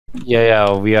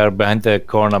Yeah, we are behind the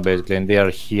corner basically, and they are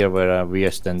here where we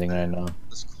are standing right now.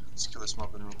 Let's kill this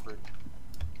mob in real quick.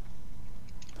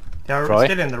 They are Froy?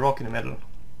 still in the rock in the middle.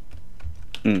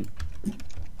 Hmm.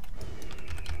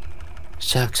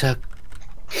 Suck.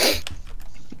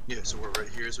 Yeah, so we're right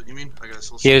here is what you mean? I got a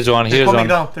little Here's one, They're here's coming one.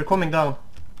 down. They're coming down.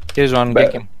 Here's one,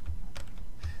 But- get him.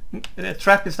 The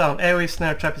trap is down. AoE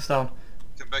snare trap is down.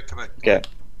 Come back. Okay.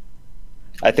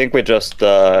 I think we just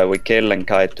we kill and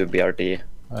kite to BRD.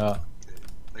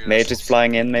 Mage is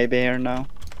flying in maybe here now.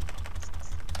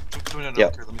 Come down,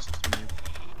 Yep. okay, let me see from you.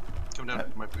 Come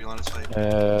down, might be line of sight.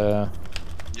 Uh,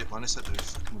 Yeah, line of sight, they're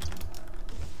fucking...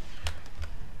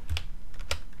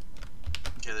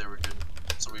 Okay, there we're good.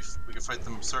 So we can fight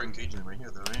them, start engaging them right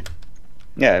here though, right?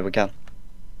 Yeah, we can.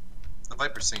 The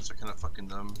Viper Saints are kind of fucking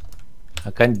dumb.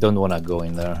 I kinda don't wanna go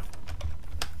in there.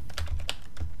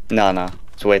 Nah.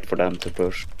 Let's wait for them to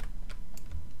push.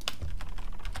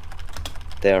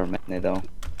 There are many though.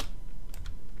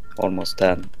 Almost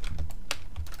 10.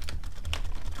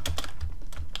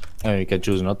 Oh, you can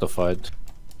choose not to fight.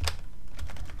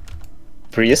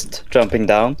 Priest jumping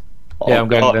down. Yeah, I'm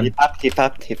going oh, then. He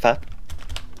fapped.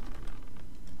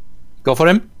 Go for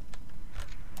him.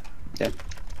 Yeah.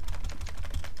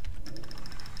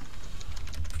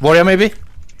 Warrior maybe?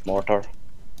 Mortar.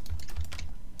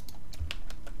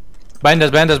 Bind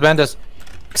us. Yeah,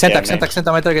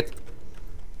 Xenta, my target.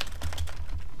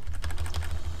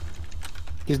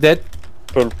 He's dead.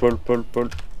 Pull.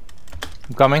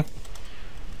 I'm coming.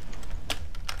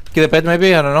 Kill the pet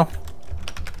maybe? I don't know.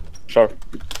 Sure.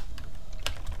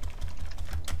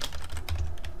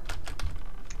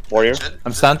 Warrior. Jed,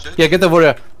 I'm Jed, stunned. Jed. Yeah, get the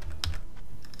warrior.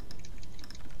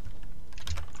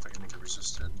 If I can make it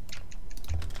resisted.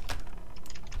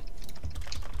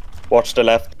 Watch the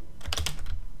left.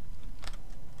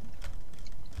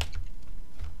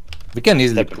 We can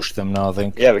easily push them now, I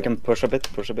think. Yeah, we can push a bit.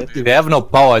 They have no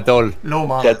power at all. Low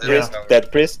mana. Dead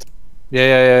priest.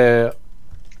 Yeah.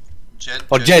 Jed.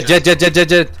 Or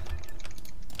Jed.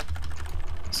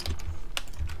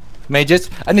 Mages.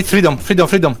 I need freedom.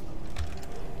 Atreshj,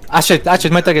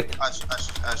 my target. Ash,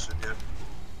 yeah.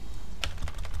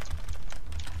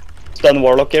 Stun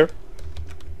Warlock here.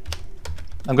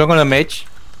 I'm going on a mage.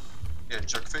 Yeah,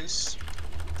 Jerkface.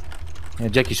 Yeah,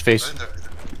 Jackie's face. Right there.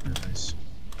 Nice.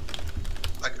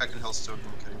 I can Hellstone,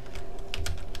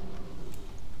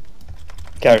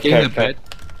 okay. Killing the pet.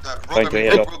 Going to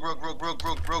heal up.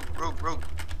 Rogue.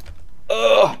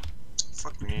 Ugh.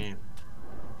 Fuck me.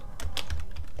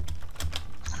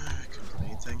 I couldn't do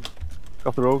anything.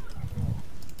 Cauthon Rogue.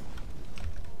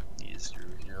 Easier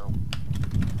heal.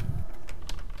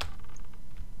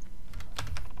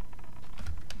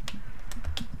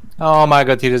 Oh my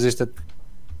god, he resisted.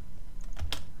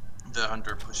 The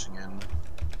hunter pushing in.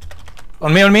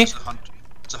 On me.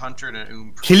 It's a hunter and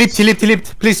an He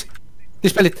leaped. Please.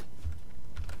 Dispel it.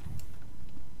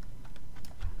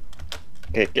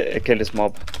 Okay, kill this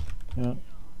mob. Yeah.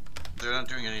 They're not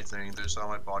doing anything. There's on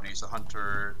my body. It's a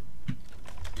hunter.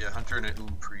 Yeah, hunter and an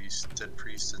priest,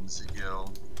 Dedpriest and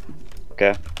Zedii.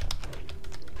 Okay.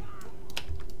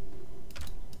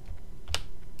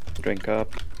 Drink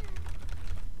up.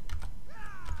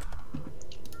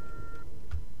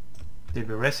 They'll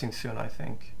be resting soon, I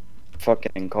think.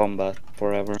 Fucking in combat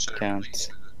forever. Should I Can't. release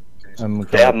it? Okay, so I'm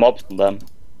They have mobs on them.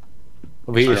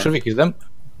 Should we kill them?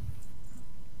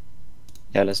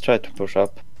 Yeah, let's try to push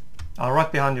up. I'm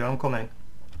right behind you, I'm coming.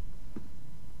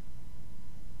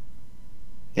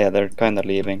 Yeah, they're kinda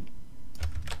leaving.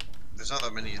 there's not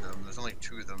that many of them. There's only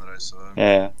 2 of them that I saw.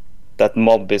 Yeah. That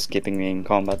mob is keeping me in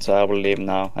combat, so I will leave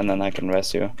now and then I can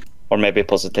rest you. Or maybe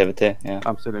positivity, yeah.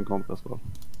 I'm still in combat as well.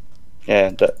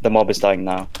 Yeah, the mob is dying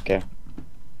now. Okay.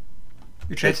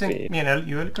 You chasing be- me and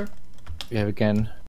you, Elekur? Yeah, we can.